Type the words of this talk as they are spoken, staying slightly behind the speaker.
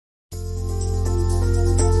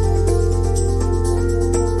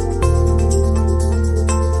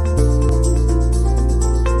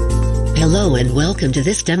Hello and welcome to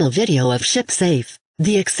this demo video of ShipSafe,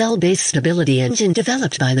 the Excel-based stability engine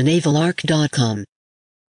developed by TheNavalArch.com.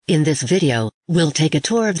 In this video, we'll take a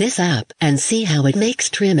tour of this app and see how it makes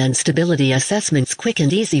trim and stability assessments quick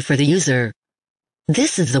and easy for the user.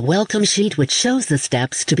 This is the welcome sheet which shows the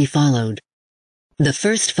steps to be followed. The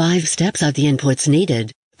first 5 steps are the inputs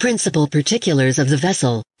needed: principal particulars of the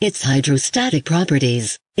vessel, its hydrostatic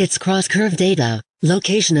properties, its cross-curve data,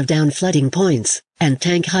 location of down flooding points, and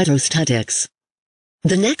tank hydrostatics.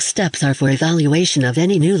 The next steps are for evaluation of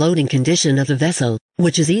any new loading condition of the vessel,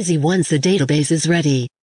 which is easy once the database is ready.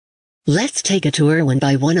 Let's take a tour one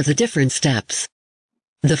by one of the different steps.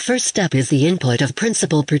 The first step is the input of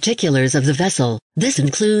principal particulars of the vessel. This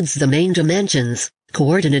includes the main dimensions,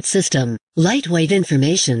 coordinate system, lightweight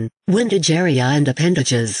information, windage area and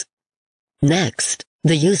appendages. Next,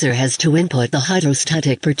 the user has to input the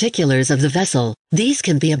hydrostatic particulars of the vessel. These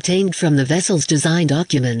can be obtained from the vessel's design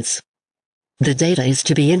documents. The data is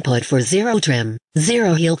to be input for 0 trim,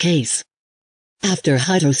 0 heel case. After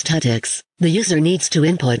hydrostatics, the user needs to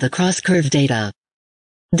input the cross-curve data.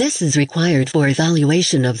 This is required for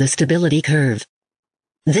evaluation of the stability curve.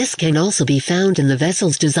 This can also be found in the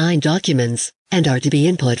vessel's design documents, and are to be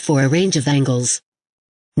input for a range of angles.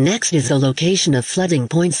 Next is the location of flooding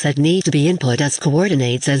points that need to be input as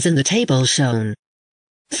coordinates as in the table shown.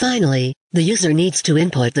 Finally, the user needs to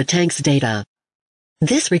input the tank's data.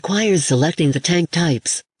 This requires selecting the tank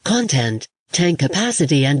types, content, tank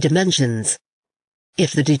capacity and dimensions.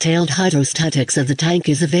 If the detailed hydrostatics of the tank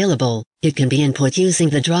is available, it can be input using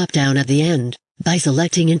the drop-down at the end, by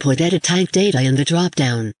selecting Input Edit Tank Data in the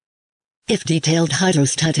drop-down. If detailed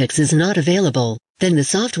hydrostatics is not available, then the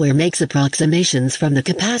software makes approximations from the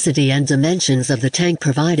capacity and dimensions of the tank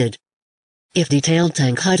provided. If detailed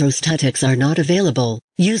tank hydrostatics are not available,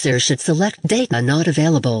 user should select Data Not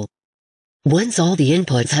Available. Once all the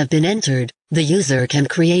inputs have been entered, the user can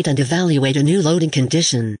create and evaluate a new loading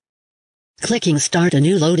condition. Clicking Start a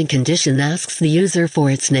new loading condition asks the user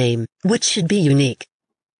for its name, which should be unique.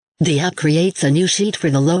 The app creates a new sheet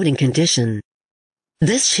for the loading condition.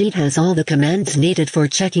 This sheet has all the commands needed for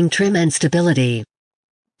checking trim and stability.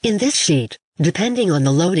 In this sheet, depending on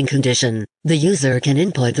the loading condition, the user can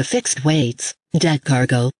input the fixed weights, deck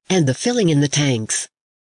cargo, and the filling in the tanks.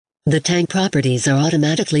 The tank properties are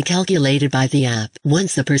automatically calculated by the app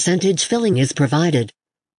once the percentage filling is provided.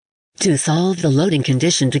 To solve the loading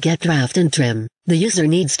condition to get draft and trim, the user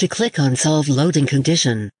needs to click on Solve Loading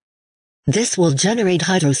Condition. This will generate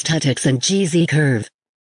hydrostatics and GZ curve.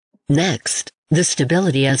 Next, the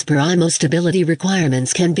stability as per IMO stability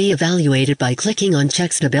requirements can be evaluated by clicking on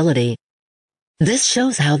Check Stability. This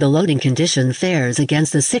shows how the loading condition fares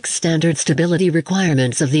against the 6 standard stability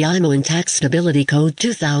requirements of the IMO Intact Stability Code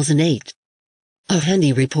 2008. A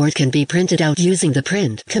handy report can be printed out using the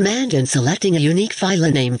Print command and selecting a unique file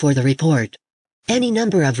name for the report. Any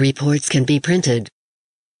number of reports can be printed.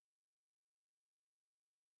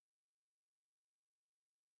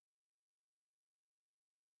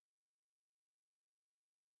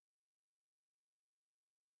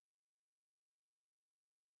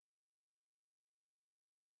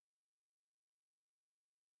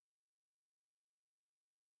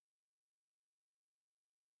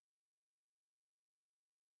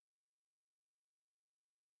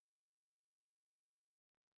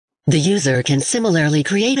 The user can similarly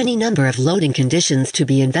create any number of loading conditions to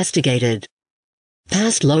be investigated.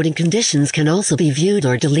 Past loading conditions can also be viewed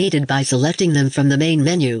or deleted by selecting them from the main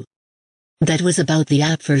menu. That was about the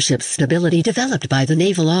app for ship stability developed by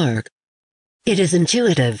TheNavalArch. It is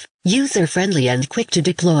intuitive, user-friendly and quick to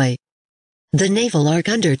deploy. TheNavalArch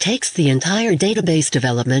undertakes the entire database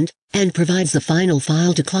development, and provides the final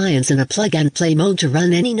file to clients in a plug-and-play mode to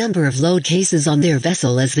run any number of load cases on their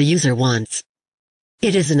vessel as the user wants.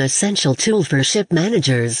 It is an essential tool for ship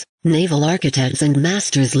managers, naval architects and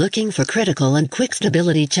masters looking for critical and quick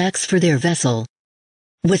stability checks for their vessel.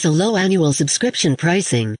 With a low annual subscription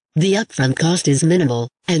pricing, the upfront cost is minimal,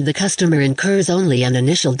 and the customer incurs only an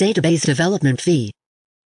initial database development fee.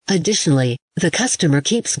 Additionally, the customer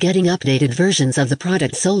keeps getting updated versions of the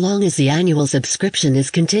product so long as the annual subscription is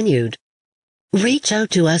continued. Reach out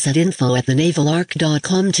to us at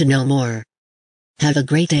info@thenavalarch.com to know more. Have a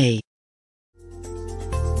great day.